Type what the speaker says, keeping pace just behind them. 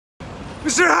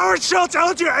Mr. Howard Schultz,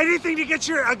 I'll do anything to get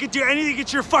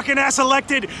your fucking ass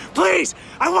elected. Please,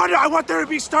 I want there to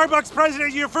be Starbucks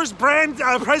president, your first brand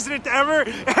president ever.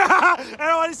 I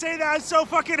don't want to say that I'm so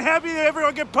fucking happy that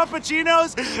everyone get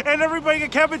puppuccinos and everybody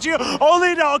get cappuccino.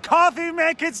 Only the coffee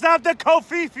man can stop the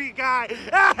Kofifi guy.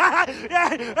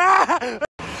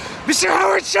 Mr.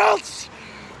 Howard Schultz,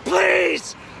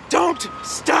 please don't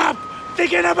stop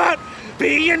thinking about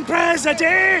being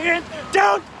president.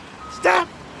 Don't stop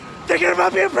thinking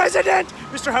about being president!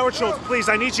 Mr. Howard Schultz, please,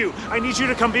 I need you. I need you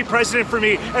to come be president for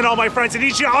me and all my friends. I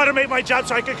need you to automate my job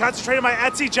so I can concentrate on my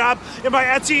Etsy job,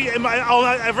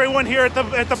 everyone here at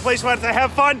the place wants to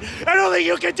have fun. And only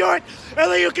you can do it.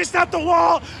 Only you can stop the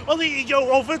wall. Only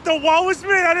if the wall was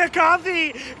made out of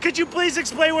coffee. Could you please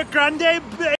explain what grande?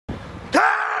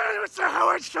 Mr.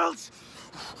 Howard Schultz.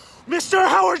 Mr.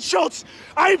 Howard Schultz,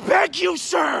 I beg you,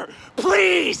 sir,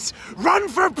 please run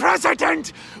for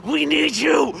president. We need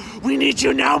you. We need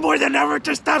you now more than ever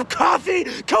to stop coffee.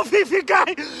 Kofifi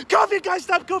guy. Coffee guy,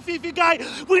 stop Kofifi guy.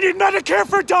 We need Medicare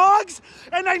for dogs.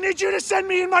 And I need you to send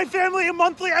me and my family a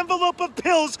monthly envelope of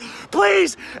pills.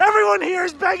 Please, everyone here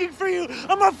is begging for you.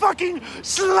 I'm a fucking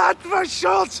slut for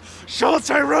Schultz. Schultz,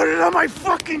 I wrote it on my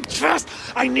fucking chest.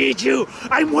 I need you.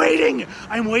 I'm waiting.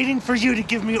 I'm waiting for you to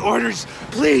give me orders.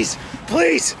 Please,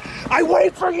 please. I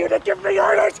wait for you to give me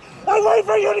orders. I wait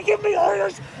for you to give me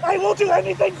orders. I will do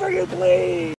anything for you,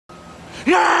 please.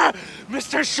 Yeah,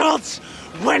 Mr. Schultz,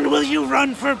 when will you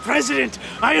run for president?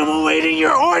 I am awaiting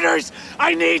your orders.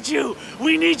 I need you.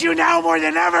 We need you now more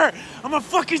than ever. I'm a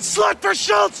fucking slut for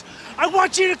Schultz. I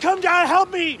want you to come down and help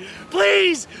me.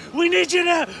 Please, we need you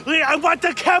to, I want the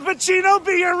cappuccino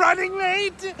be your running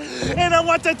mate. And I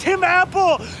want the Tim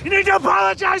Apple. You need to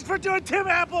apologize for doing Tim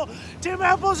Apple. Tim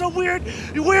Apple's a weird,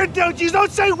 you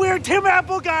don't say weird Tim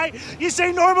Apple guy. You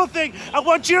say normal thing. I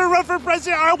want you to run for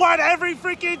president. I want every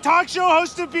freaking talk show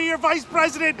host to be your vice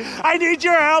president. I need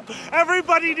your help.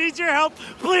 Everybody needs your help.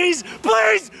 Please,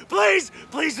 please, please,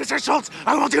 please, Mr. Schultz,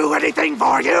 I will do anything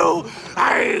for you.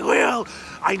 I will.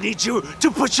 I need you to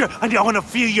put I want to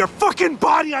feel your fucking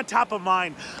body on top of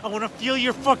mine. I want to feel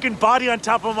your fucking body on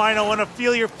top of mine. I want to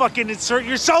feel your fucking insert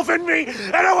yourself in me.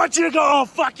 And I want you to go, oh,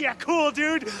 fuck yeah, cool,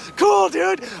 dude. Cool,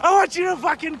 dude. I want you to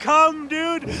fucking come,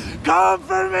 dude. Come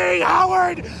for me,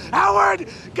 Howard. Howard,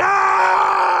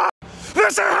 go!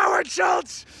 Mr. Howard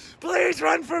Schultz, please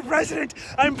run for president.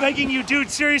 I'm begging you, dude.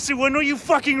 Seriously, when will you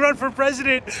fucking run for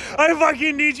president? I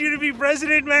fucking need you to be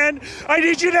president, man. I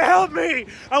need you to help me.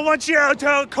 I want you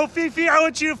to Kofifi. I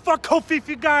want you to fuck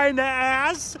Kofifi guy in the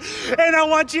ass. And I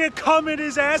want you to come in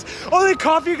his ass. Only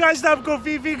coffee guys stop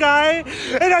Kofifi guy.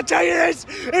 And I'll tell you this,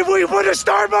 if we put a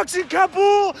Starbucks in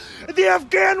Kabul, the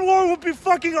Afghan war will be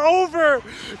fucking over.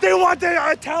 They want the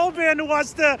Taliban who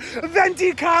wants the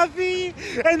venti coffee.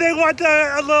 And they want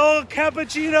the little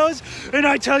cappuccinos. And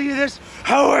I tell you this,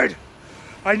 Howard,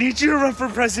 I need you to run for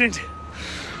president.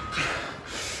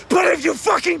 But if you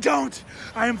fucking don't,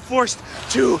 I am forced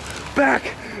to back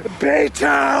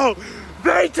Beto.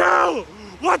 Beto,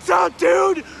 what's up,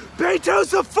 dude?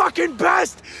 Beto's the fucking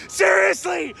best.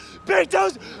 Seriously,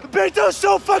 Beto's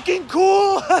so fucking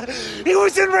cool. He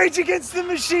was in Rage Against the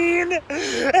Machine,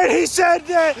 and he said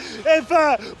that if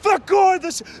fuck Gore,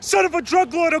 the son of a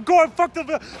drug lord, or Gore, fuck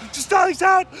the Stalin's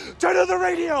out, turn on the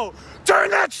radio. Turn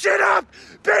that shit up,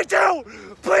 Beto,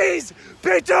 please.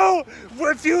 Beto,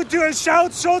 if you do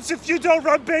Schultz, if you don't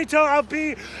run Beto,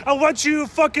 I want you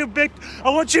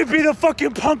to be the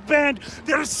fucking punk band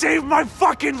that'll save my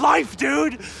fucking life,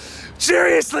 dude.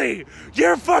 Seriously,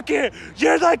 you're like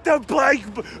the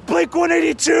Blink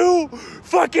 182,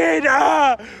 fucking,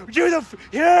 you're the,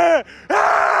 yeah,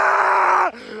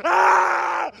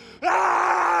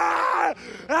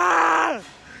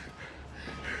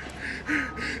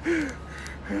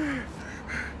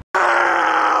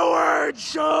 Howard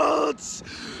Schultz!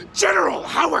 General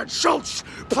Howard Schultz,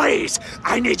 please,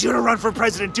 I need you to run for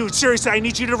president, dude. Seriously, I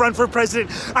need you to run for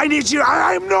president. I need you,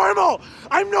 I'm normal.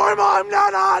 I'm normal, I'm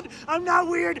not odd, I'm not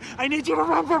weird. I need you to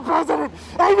run for president.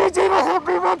 I need you to help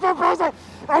me run for president.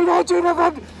 I need you to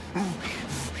run.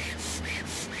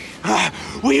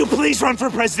 Will you please run for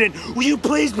president? Will you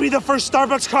please be the first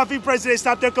Starbucks coffee president?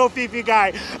 Stop the Kofifi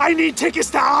guy. I need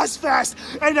tickets to Ozfest,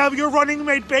 and your running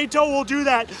mate Beto will do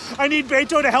that. I need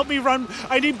Beto to help me run.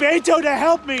 I need Beto to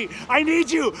help me. I need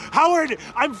you. Howard,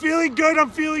 I'm feeling good. I'm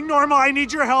feeling normal. I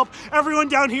need your help. Everyone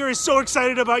down here is so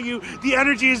excited about you. The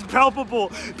energy is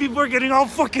palpable. People are getting all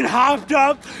fucking hopped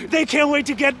up. They can't wait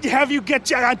to have you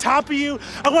get on top of you.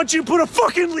 I want you to put a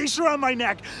fucking leash around my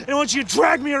neck, and I want you to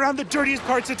drag me around the dirtiest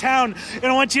parts of town. And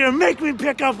I want you to make me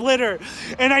pick up litter.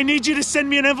 And I need you to send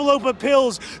me an envelope of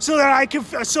pills so that I can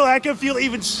feel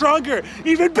even stronger,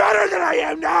 even better than I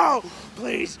am now.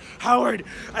 Please, Howard,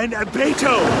 and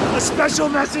Beto, a special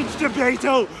message to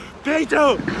Beto.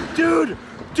 Beto,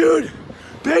 dude,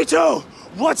 Beto,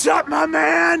 what's up, my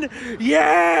man?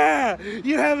 Yeah,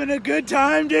 you having a good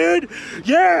time, dude?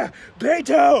 Yeah,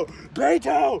 Beto,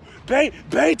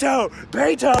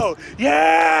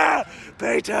 yeah,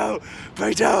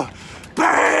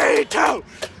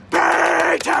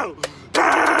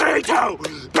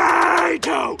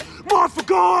 Beto,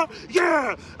 Morphagore,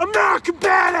 yeah, American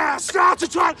badass,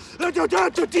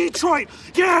 Detroit,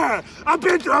 yeah, I'm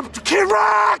Kid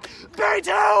Rock,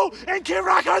 Beto, and Kid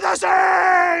Rock are the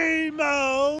same.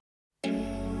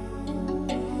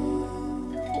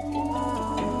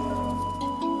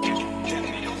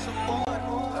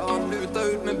 Jag har lutat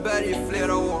ut med berg i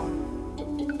flera år.